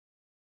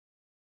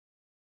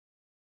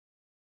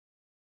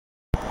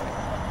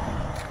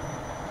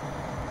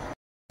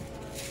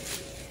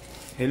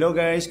Hello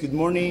guys, good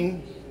morning.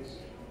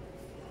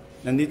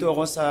 Nandito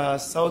ako sa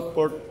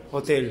Southport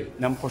Hotel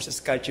ng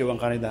Saskatchewan,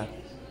 Canada.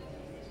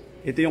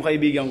 Ito yung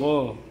kaibigan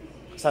ko.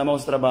 Kasama ko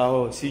sa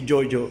trabaho, si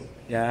Jojo.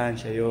 Yan,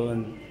 siya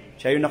yun.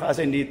 Siya yung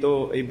naka-assign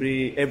dito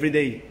every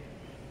day.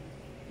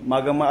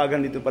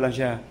 Maagang dito pa lang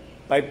siya.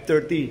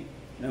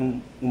 5:30 ng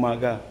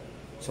umaga.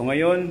 So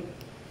ngayon,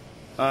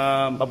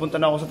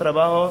 papunta na ako sa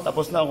trabaho.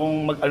 Tapos na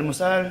akong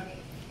mag-almusal.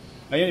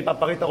 Ngayon,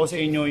 ipapakita ko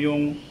sa inyo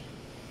yung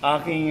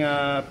aking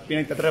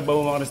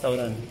pinagtatrabaho mga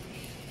restaurant.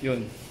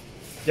 Yun.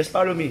 Just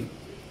follow me.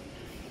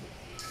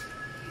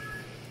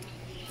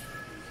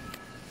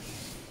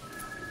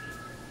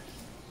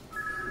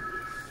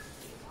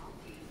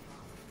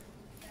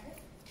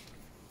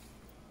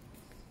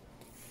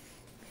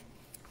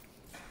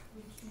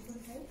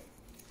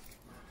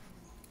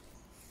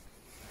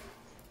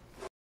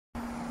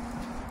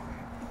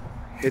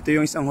 Ito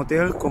yung isang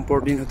hotel,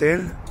 Comfort Inn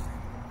Hotel.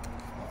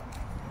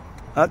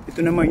 At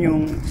ito naman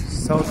yung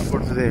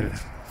Southport Hotel.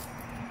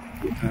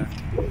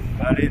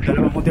 Bali,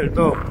 dalawang hotel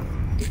to.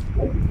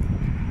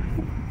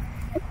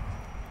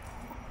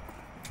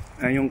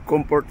 Yung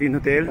Comfort Inn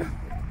Hotel.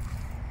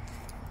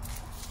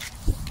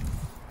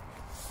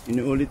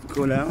 Inuulit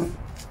ko lang.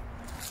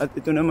 At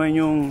ito naman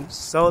yung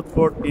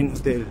Southport Inn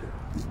Hotel.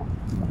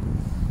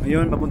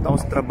 Ngayon, papunta ako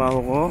sa trabaho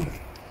ko.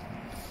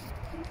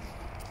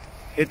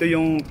 Ito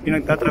yung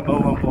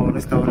pinagtatrabaho ko,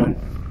 restaurant.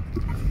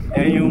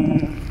 Yan yung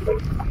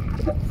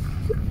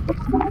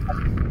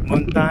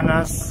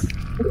Montana's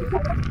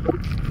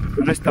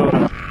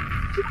Restaurant.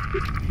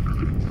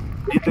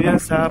 Dito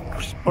yan sa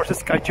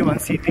Saskatchewan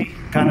City,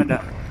 Canada.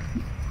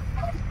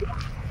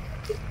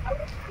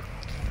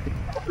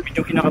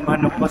 Medyo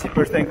kinakabahan ako kasi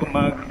first time ko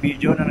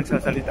mag-video na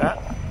nagsasalita.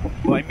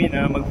 O I mean,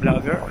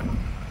 mag-vlogger.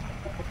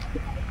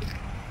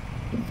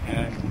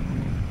 Yan.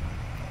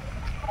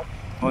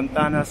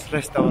 Montana's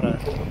Restaurant.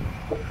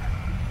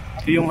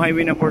 Ito yung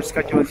highway na for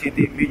Saskatchewan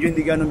City. Medyo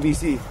hindi ganun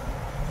busy.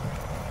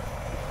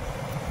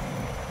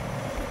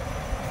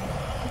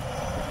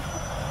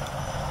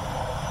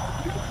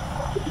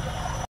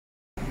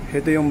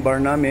 Ito yung bar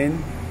namin.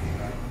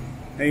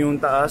 Yung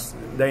taas,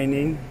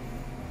 dining.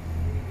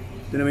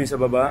 Ito naman yung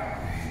sa baba.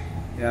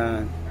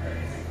 Yan.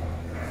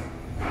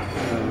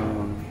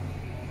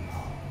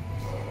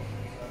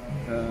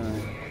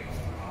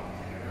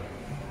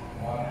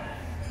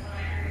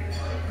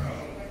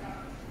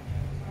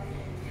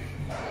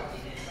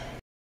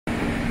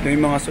 Ito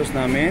yung mga sauce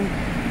namin.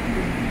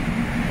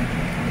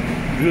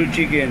 Grilled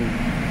chicken.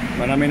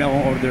 Marami na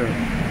akong order.